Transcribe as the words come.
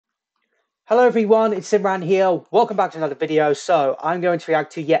Hello everyone, it's Imran here. Welcome back to another video. So I'm going to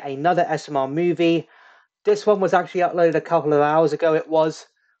react to yet another SML movie. This one was actually uploaded a couple of hours ago. It was.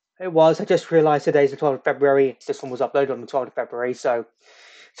 I just realized today's the 12th of February. This one was uploaded on the 12th of February, so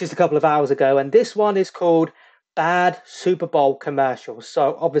just a couple of hours ago. And this one is called Bad Super Bowl Commercials.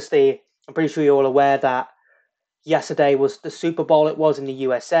 So obviously, I'm pretty sure you're all aware that yesterday was the Super Bowl. It was in the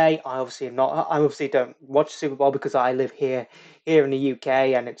USA. I obviously don't watch Super Bowl because I live here in the UK,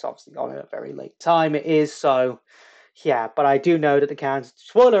 and it's obviously on at a very late time. It is so. Yeah, but I do know that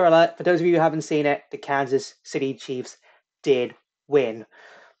spoiler alert, for those of you who haven't seen it, the Kansas City Chiefs did win.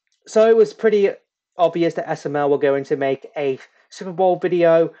 So it was pretty obvious that SML were going to make a Super Bowl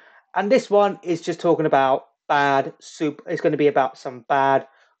video, and this one is just talking about it's going to be about some bad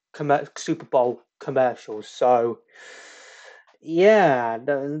Super Bowl commercials. So yeah,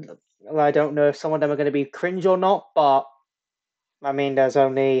 I don't know if some of them are going to be cringe or not, but I mean, there's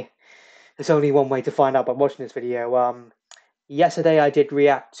only one way to find out by watching this video. Yesterday I did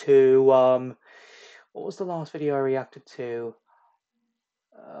react to what was the last video I reacted to?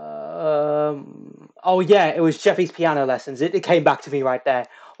 Oh yeah, it was Jeffy's piano lessons. It came back to me right there.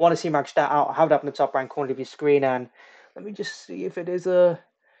 Want to see Max that out? I have it up in the top right corner of your screen, and let me just see if it is a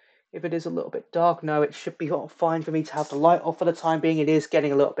little bit dark. No, it should be fine for me to have the light off for the time being. It is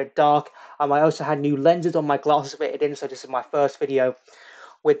getting a little bit dark. I also had new lenses on my glasses fitted in, so this is my first video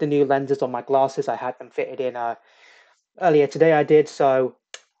with the new lenses on my glasses. I had them fitted in earlier today. I did, so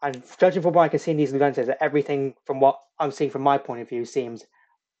I'm judging from what I can see in these lenses, everything from what I'm seeing from my point of view seems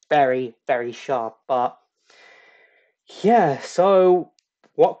very, very sharp. But yeah, so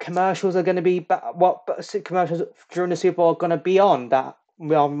what commercials are going to be? What commercials during the Super Bowl are going to be on that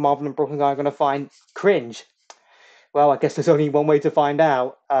Marvin and Brooklyn are going to find cringe? Well, I guess there's only one way to find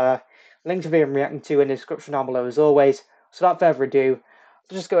out. Link to the video I'm reacting to in the description down below as always. So without further ado,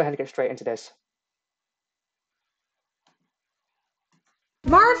 let's just go ahead and get straight into this.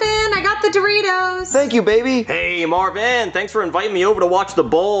 Marvin, I got the Doritos. Thank you, baby. Hey, Marvin, thanks for inviting me over to watch the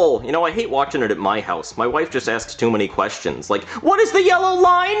bowl. You know, I hate watching it at my house. My wife just asks too many questions, like, what does the yellow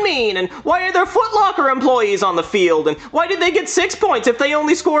line mean? And why are there Foot Locker employees on the field? And why did they get 6 points if they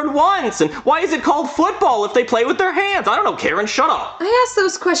only scored once? And why is it called football if they play with their hands? I don't know, Karen, shut up. I asked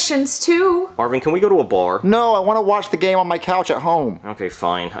those questions too. Marvin, can we go to a bar? No, I want to watch the game on my couch at home. Okay,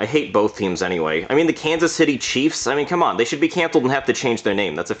 fine. I hate both teams anyway. I mean, the Kansas City Chiefs, I mean, come on, they should be canceled and have to change their name.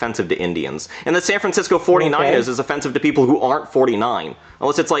 That's offensive to Indians. And the San Francisco 49ers is offensive to people who aren't 49.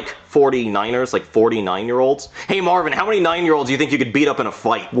 Unless it's like 49ers, like 49-year-olds. Hey Marvin, how many 9-year-olds do you think you could beat up in a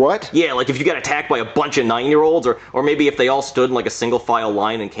fight? What? Yeah, like if you got attacked by a bunch of 9-year-olds, or maybe if they all stood in like a single file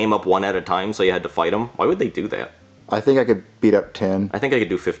line and came up one at a time so you had to fight them. Why would they do that? I think I could beat up 10. I think I could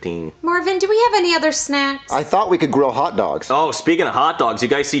do 15. Marvin, do we have any other snacks? I thought we could grill hot dogs. Oh, speaking of hot dogs, you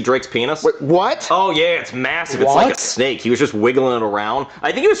guys see Drake's penis? Wait, what? Oh yeah, it's massive. It's What? like a snake. He was just wiggling it around.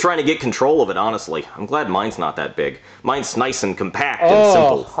 I think he was trying to get control of it, honestly. I'm glad mine's not that big. Mine's nice and compact and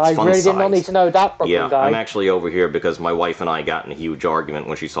simple. It's I fun really did not size. need to know that, Brooklyn Yeah, guy. I'm actually over here because my wife and I got in a huge argument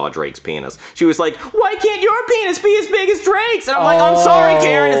when she saw Drake's penis. She was like, why can't your penis be as big as Drake's? And I'm like, I'm sorry,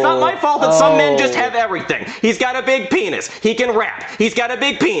 Karen. It's not my fault that some men just have everything. He's got a big penis. He can rap. He's got a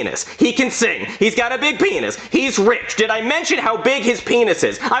big penis. He can sing. He's got a big penis. He's rich. Did I mention how big his penis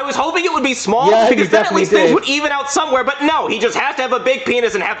is? I was hoping it would be small because then at least things would even out somewhere, but no, he just has to have a big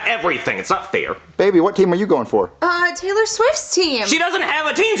penis and have everything. It's not fair. Baby, what team are you going for? Taylor Swift's team. She doesn't have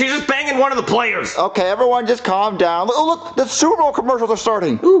a team. She's just banging one of the players. Okay, everyone just calm down. Oh, look, the Super Bowl commercials are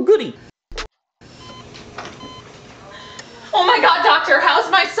starting. Ooh, goody. Oh my god, doctor, how's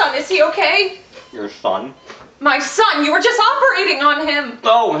my son? Is he okay? Your son? My son, you were just operating on him.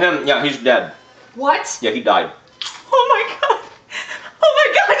 Oh, him. Yeah, he's dead. What? Yeah, he died. Oh my god. Oh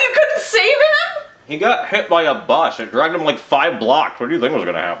my god, you couldn't save him? He got hit by a bus. It dragged him like 5 blocks. What do you think was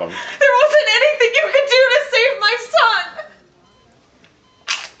going to happen? There wasn't anything you could do to save my son.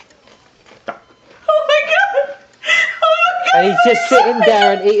 Oh my god. Oh my god. And he's just sitting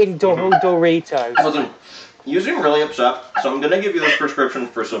there and eating Doritos. Listen, you seem really upset, so I'm going to give you this prescription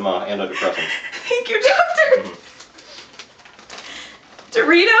for some antidepressants. Thank you, doctor.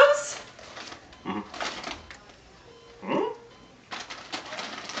 Doritos?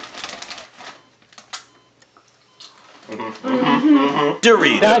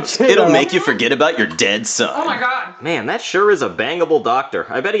 Doritos. That's it, It'll huh? make you forget about your dead son. Oh my god. Man, that sure is a bangable doctor.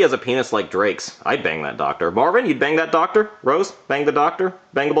 I bet he has a penis like Drake's. I'd bang that doctor. Marvin, you'd bang that doctor? Rose, bang the doctor?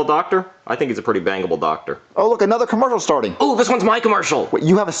 Bangable doctor? I think he's a pretty bangable doctor. Oh, look, another commercial starting. Oh, this one's my commercial. Wait,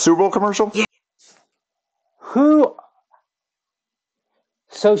 you have a Super Bowl commercial? Yeah. Who?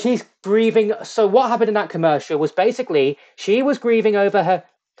 So she's grieving. So what happened in that commercial was basically she was grieving over her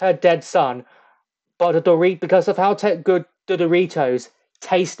her dead son, but because of how good the Doritos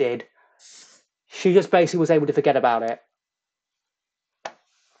tasted, she just basically was able to forget about it.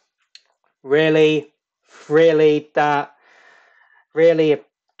 Really, if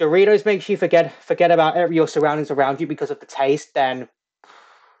Doritos makes you forget about your surroundings around you because of the taste, then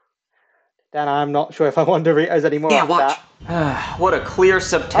I'm not sure if I want Doritos anymore. Yeah, after watch. that. What a clear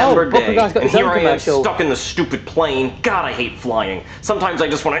September day, Guy's got and his own here I am commercial. stuck in the stupid plane. God, I hate flying. Sometimes I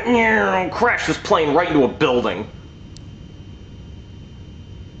just want to crash this plane right into a building.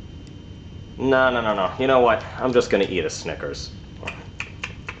 No. You know what? I'm just gonna eat a Snickers.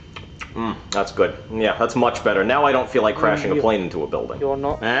 That's good. Yeah, that's much better. Now I don't feel like crashing a plane into a building. You're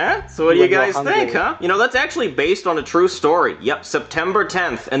not. So what do you guys hungry. think, huh? You know, that's actually based on a true story. Yep, September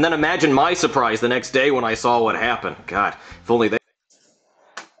 10th. And then imagine my surprise the next day when I saw what happened. God, if only they...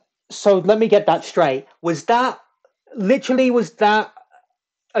 So let me get that straight. Was that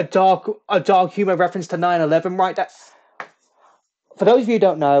a dark humor reference to 9/11, right? For those of you who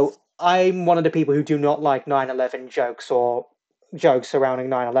don't know, I'm one of the people who do not like 9/11 jokes or jokes surrounding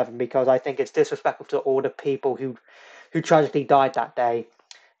 9/11 because I think it's disrespectful to all the people who tragically died that day.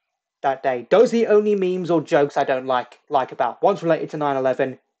 Those are the only memes or jokes I don't like about. Ones related to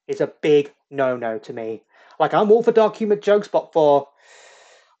 9/11 is a big no-no to me. Like, I'm all for dark humor jokes, but for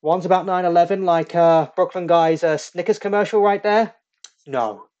ones about 9/11, like Brooklyn Guy's Snickers commercial right there,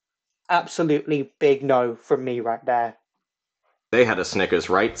 no. Absolutely big no from me right there. They had a Snickers,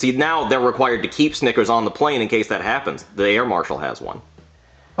 right? See, now they're required to keep Snickers on the plane in case that happens. The air marshal has one.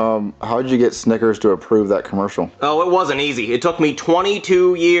 How did you get Snickers to approve that commercial? Oh, it wasn't easy. It took me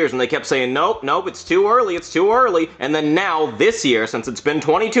 22 years, and they kept saying, nope, it's too early. And then now, this year, since it's been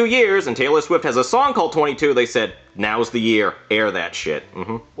 22 years, and Taylor Swift has a song called 22, they said, now's the year. Air that shit.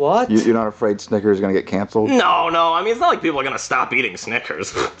 What? You're not afraid Snickers is going to get canceled? No. I mean, it's not like people are going to stop eating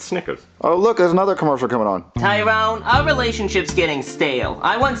Snickers. Snickers. Oh, look, there's another commercial coming on. Tyrone, our relationship's getting stale.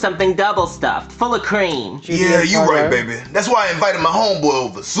 I want something double stuffed, full of cream. Yeah, you right, baby. That's why I invited my homeboy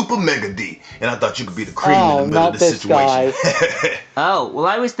over, Super Mega D, and I thought you could be the cream in the middle of the situation. Oh, well,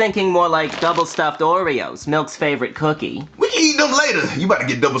 I was thinking more like double stuffed Oreos, Milk's favorite cookie. We can eat them later. You about to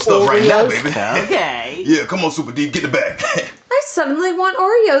get double stuff right now, baby. Okay. Yeah, come on, Super D, get the bag. I suddenly want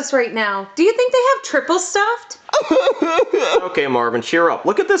Oreos right now. Do you think they have triple stuffed? Okay, Marvin, cheer up.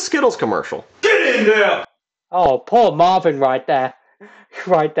 Look at this Skittles commercial. Get in there! Oh, poor Marvin right there.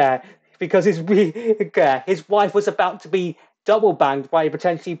 Because his wife was about to be double banged by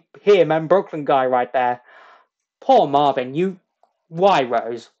potentially him and Brooklyn Guy right there. Poor Marvin, why,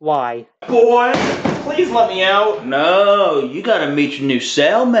 Rose? Why? Boy, please let me out. No, you gotta meet your new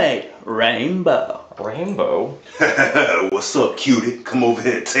cellmate, Rainbow. Rainbow? What's up, cutie? Come over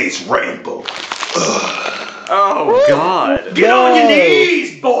here and taste Rainbow. Oh, God. Get on your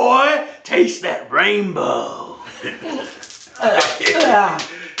knees, boy! Taste that rainbow. Why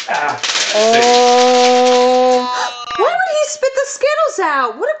would he spit the Skittles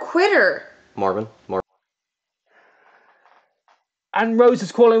out? What a quitter. Marvin. And Rose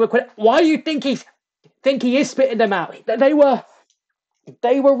is calling him a quitter. Why do you think he is spitting them out? They were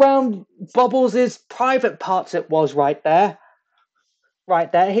around Bubbles' private parts. It was right there.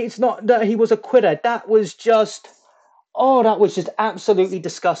 It's not that he was a quitter. That was just absolutely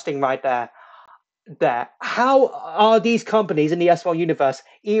disgusting right there. How are these companies in the SML universe?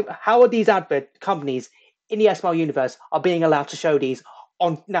 How are these advert companies in the SML universe are being allowed to show these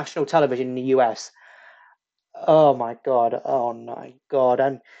on national television in the US? Oh my god!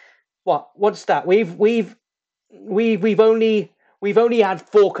 And what's that? We've only had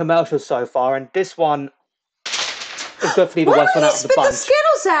 4 commercials so far, and this one is definitely the worst one out of the bunch. Why would he spit the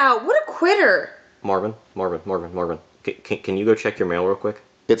Skittles out? What a quitter! Marvin. Can you go check your mail real quick?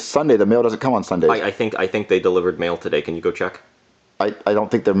 It's Sunday. The mail doesn't come on Sundays. I think they delivered mail today. Can you go check? I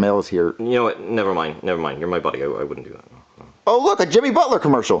don't think their mail is here. You know what? Never mind. You're my buddy. I wouldn't do that. Oh, look, a Jimmy Butler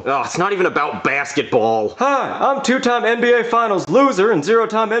commercial. Oh, it's not even about basketball. Hi, I'm 2-time NBA Finals loser and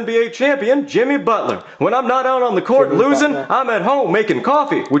 0-time NBA champion Jimmy Butler. When I'm not out on the court losing, I'm at home making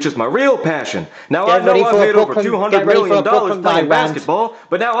coffee, which is my real passion. Now I know I've made over $200 million playing basketball,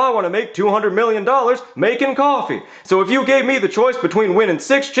 but now I want to make $200 million making coffee. So if you gave me the choice between winning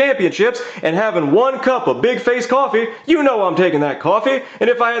 6 championships and having 1 cup of Big Face coffee, you know I'm taking that coffee. And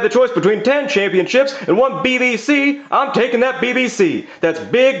if I had the choice between 10 championships and 1 BBC, I'm taking that BBC. That's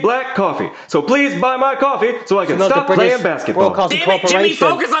Big Black Coffee. So please buy my coffee so I can stop playing basketball. Damn it, Jimmy,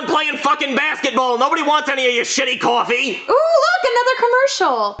 focus on playing fucking basketball. Nobody wants any of your shitty coffee. Ooh, look, another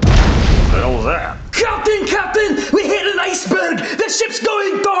commercial. What the hell was that? Captain, we hit an iceberg. The ship's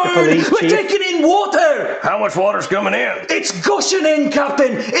going down. Police We're chief. taking in water. How much water's coming in? It's gushing in,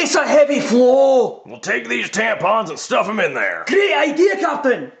 Captain. It's a heavy flow. We'll take these tampons and stuff them in there. Great idea,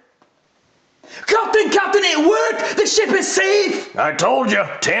 Captain. Captain, it worked. The ship is safe. I told you,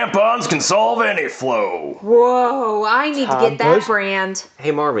 tampons can solve any flow. Whoa, I need to get that brand.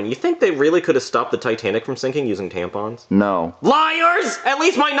 Hey Marvin, you think they really could have stopped the Titanic from sinking using tampons? No. Liars! At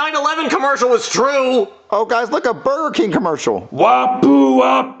least my 9/11 commercial was true! Oh, guys, look, a Burger King commercial. Wapu,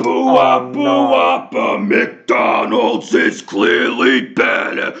 wappa. McDonald's is clearly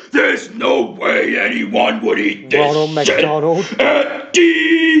better. There's no way anyone would eat this Ronald McDonald.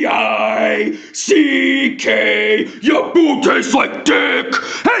 D-I-C-K. Your food tastes like dick.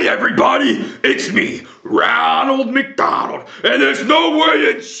 Hey, everybody, it's me, Ronald McDonald. And there's no way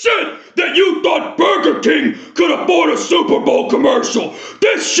in shit that you thought Burger King could afford a Super Bowl commercial.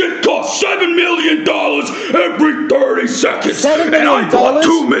 This shit costs $7 million every 30 seconds. $7 million? And I bought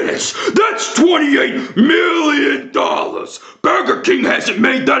 2 minutes. That's $28 million. Burger King hasn't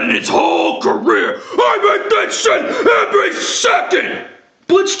made that in its whole career. I make that shit every second.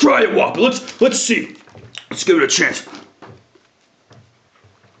 Let's try it, Whopper. Let's see. Let's give it a chance.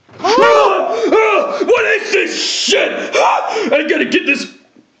 What is this shit? I gotta get this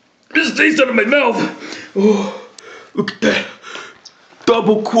taste out of my mouth. Oh, look at that.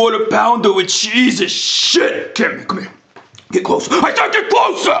 Double quarter pounder with cheese and shit. Come here. Get closer. I said get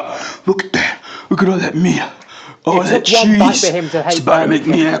closer. Look at that. Look at all that meat. All that cheese. It's about to make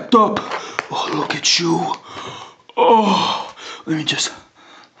me act up. Oh, look at you. Oh, let me just.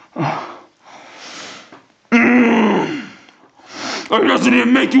 It doesn't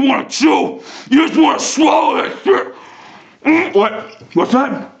even make you want to chew. You just want to swallow that shit. What? What's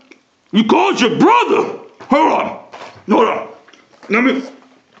that? You called your brother? Hold on. Let me.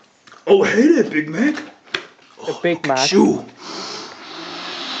 Oh, hey there, Big Mac. The Big Mac. You.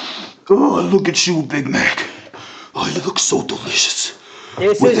 Oh, look at you, Big Mac. Oh, you look so delicious.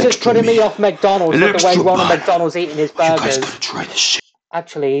 This is just putting me off McDonald's. Look the way Ronald McDonald's eating his burgers. You guys gotta try this shit.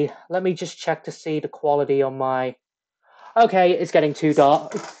 Actually, let me just check to see the quality on my... Okay, it's getting too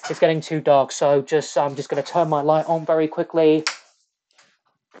dark. It's getting too dark, so I'm just going to turn my light on very quickly.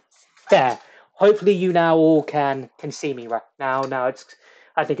 There. Hopefully you now all can see me right now. Now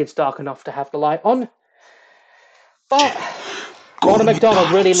I think it's dark enough to have the light on. But Ronald McDonald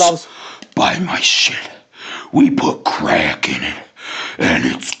really loves... Buy my shit. We put crack in it, and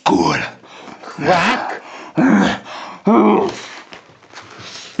it's good. Crack?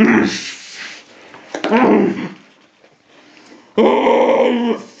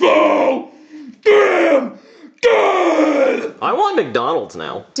 Oh, so damn good! I want McDonald's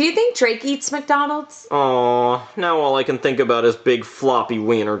now. Do you think Drake eats McDonald's? Aw, now all I can think about is big floppy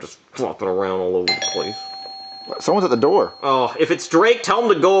wiener just flopping around all over the place. Someone's at the door. Oh, if it's Drake, tell him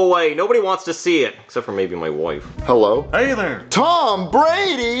to go away. Nobody wants to see it, except for maybe my wife. Hello? Hey there. Tom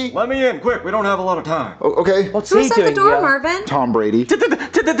Brady! Let me in, quick. We don't have a lot of time. Oh, okay. What's Who's he at doing the door, here? Marvin? Tom Brady. Tom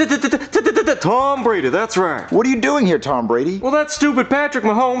Brady, that's right. What are you doing here, Tom Brady? Well, that stupid Patrick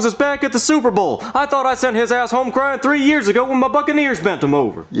Mahomes is back at the Super Bowl. I thought I sent his ass home crying 3 years ago when my Buccaneers bent him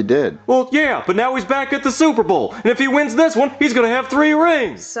over. You did. Well, yeah, but now he's back at the Super Bowl. And if he wins this one, he's gonna have 3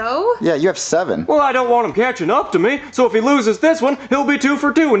 rings. So? Yeah, you have 7. Well, I don't want him catching up to me, so if he loses this one, he'll be 2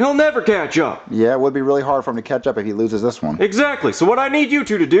 for 2 and he'll never catch up. Yeah, it would be really hard for him to catch up if he loses this one. Exactly, so what I need you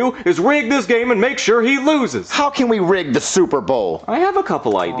two to do is rig this game and make sure he loses. How can we rig the Super Bowl? I have a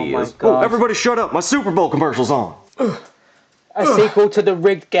couple ideas. God. Oh, everybody shut up, my Super Bowl commercial's on. A sequel to the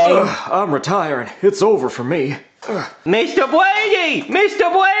rigged game. I'm retiring, it's over for me. Mr. Brady!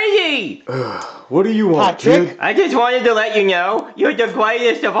 Mr. Brady! What do you want, Patrick? kid? I just wanted to let you know, you're the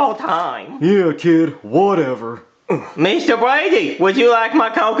greatest of all time. Yeah, kid, whatever. Mr. Brady, would you like my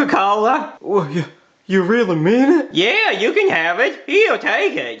Coca-Cola? Well, you really mean it? Yeah, you can have it. Here,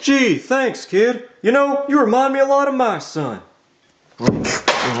 take it. Gee, thanks, kid. You know, you remind me a lot of my son. Yeah,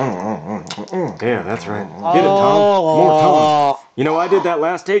 that's right. Get it, Tom. More Tom. You know, I did that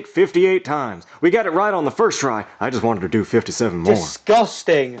last take 58 times. We got it right on the first try. I just wanted to do 57 more.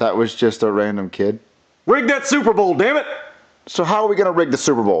 Disgusting. That was just a random kid. Rig that Super Bowl, damn it! So how are we gonna rig the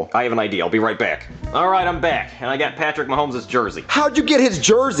Super Bowl? I have an idea. I'll be right back. Alright, I'm back, and I got Patrick Mahomes' jersey. How'd you get his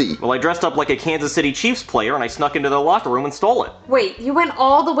jersey? Well, I dressed up like a Kansas City Chiefs player, and I snuck into the locker room and stole it. Wait, you went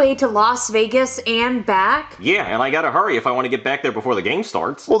all the way to Las Vegas and back? Yeah, and I gotta hurry if I want to get back there before the game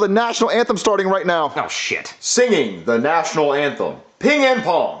starts. Well, the national anthem's starting right now. Oh, shit. Singing the national anthem. Ping and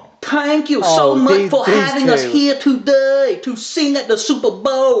pong. Thank you so much for these having us two. here today to sing at the Super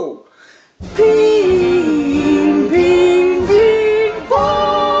Bowl. Ping, ping, ping,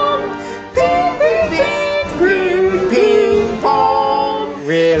 pong. Ping, ping,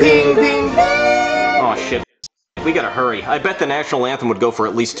 gotta hurry. I bet the national anthem would go for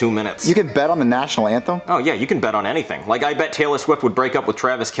at least 2 minutes. You can bet on the national anthem? Oh yeah, you can bet on anything. Like, I bet Taylor Swift would break up with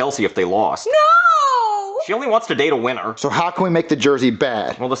Travis Kelce if they lost. No! She only wants to date a winner. So how can we make the jersey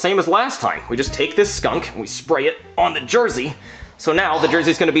bad? Well, the same as last time. We just take this skunk and we spray it on the jersey. So now the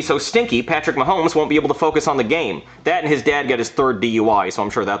jersey's going to be so stinky, Patrick Mahomes won't be able to focus on the game. That and his dad got his 3rd DUI, so I'm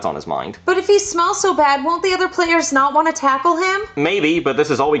sure that's on his mind. But if he smells so bad, won't the other players not want to tackle him? Maybe, but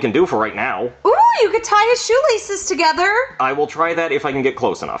this is all we can do for right now. Ooh, you could tie his shoelaces together. I will try that if I can get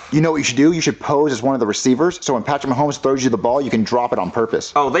close enough. You know what you should do? You should pose as one of the receivers, so when Patrick Mahomes throws you the ball, you can drop it on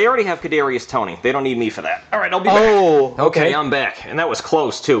purpose. Oh, they already have Kadarius Toney. They don't need me for that. All right, I'll be back. Oh, okay, I'm back. And that was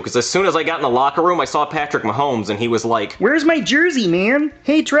close, too, because as soon as I got in the locker room, I saw Patrick Mahomes, and he was like, "Where's my jersey, man?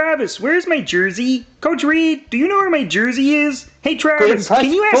 Hey, Travis, where's my jersey? Coach Reed, do you know where my jersey is? Hey, Travis,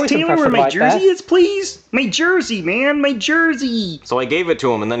 can you ask Taylor where my jersey is, please? My jersey, man, my jersey." So I gave it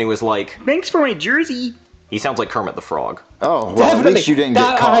to him, and then he was like, "Thanks for my jersey." He sounds like Kermit the Frog. Oh, well, at least you didn't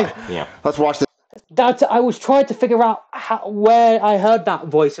get caught. Yeah. Let's watch this. I was trying to figure out where I heard that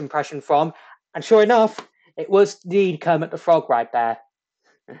voice impression from, and sure enough, it was the Kermit the Frog right there.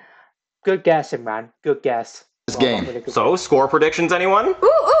 Good guess, Imran. Good guess. Game. So, score predictions, anyone?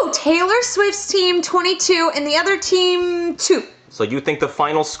 Ooh, Taylor Swift's team 22 and the other team 2. So you think the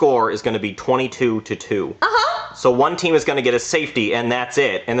final score is going to be 22-2? Uh-huh. So one team is going to get a safety and that's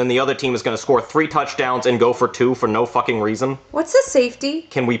it, and then the other team is going to score 3 touchdowns and go for 2 for no fucking reason? What's the safety?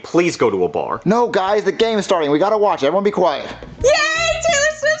 Can we please go to a bar? No, guys, the game is starting. We gotta watch. Everyone be quiet. Yay!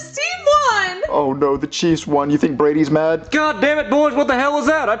 Taylor Swift's team won! Oh no, the Chiefs won. You think Brady's mad? God damn it, boys, what the hell is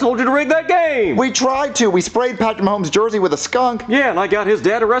that? I told you to rig that game! We tried to. We sprayed Patrick Mahomes' jersey with a skunk. Yeah, and I got his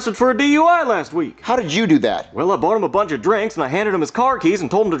dad arrested for a DUI last week. How did you do that? Well, I bought him a bunch of drinks and I handed him his car keys and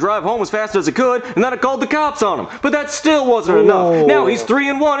told him to drive home as fast as he could, and then I called the cops on him. But that still wasn't enough. Now he's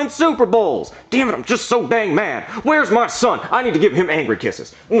 3-1 in Super Bowls. Damn it, I'm just so dang mad. Where's my son? I need to give him angry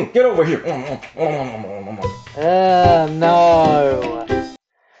kisses. Get over here. No.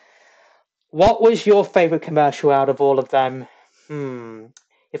 What was your favorite commercial out of all of them?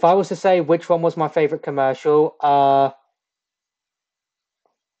 If I was to say which one was my favorite commercial, I'm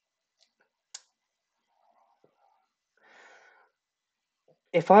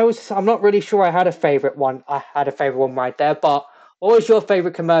not really sure I had a favorite one. I had a favorite one right there, but what was your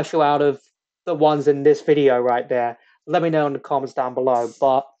favorite commercial out of the ones in this video right there? Let me know in the comments down below,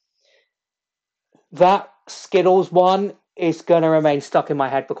 but that Skittles one is going to remain stuck in my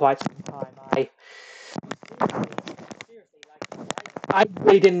head for quite some time. I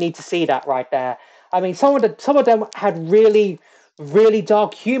really didn't need to see that right there. I mean, some of them had really, really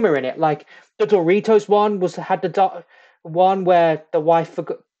dark humor in it. Like the Doritos one had the dark one where the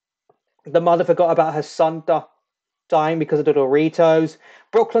mother forgot about her son dying because of the Doritos.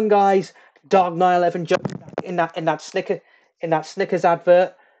 Brooklyn guys, Dark 9/11 joke in that Snickers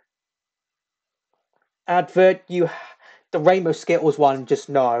advert. The Rainbow Skittles one, just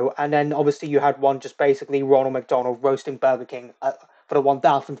no. And then obviously you had one just basically Ronald McDonald roasting Burger King for the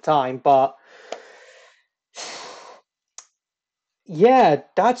 1000th time. But yeah,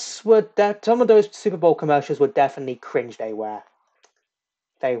 some of those Super Bowl commercials were definitely cringe. They were,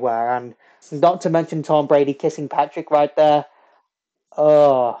 and not to mention Tom Brady kissing Patrick right there.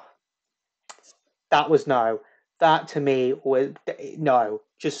 Oh, that was no. That to me was no,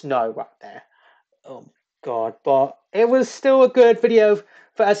 just no right there. Oh God, but it was still a good video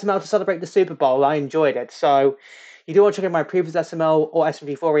for SML to celebrate the Super Bowl. I enjoyed it. So you do want to check out my previous SML or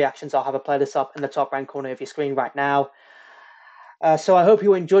SMG4 reactions. I'll have a playlist up in the top right corner of your screen right now. So I hope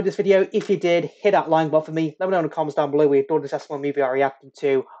you enjoyed this video. If you did, hit that like button for me. Let me know in the comments down below what you thought of this SML movie I reacted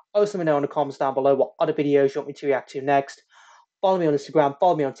to. Also let me know in the comments down below what other videos you want me to react to next. Follow me on Instagram,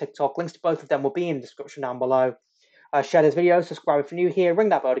 follow me on TikTok. Links to both of them will be in the description down below. Share this video, subscribe if you're new here, ring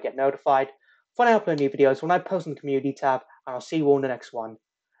that bell to get notified when I upload new videos, when I post in the community tab, and I'll see you all in the next one.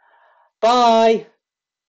 Bye!